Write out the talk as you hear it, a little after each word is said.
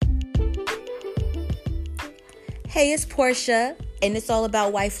Hey, it's Portia, and it's all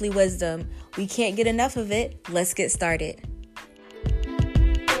about wifely wisdom. We can't get enough of it. Let's get started.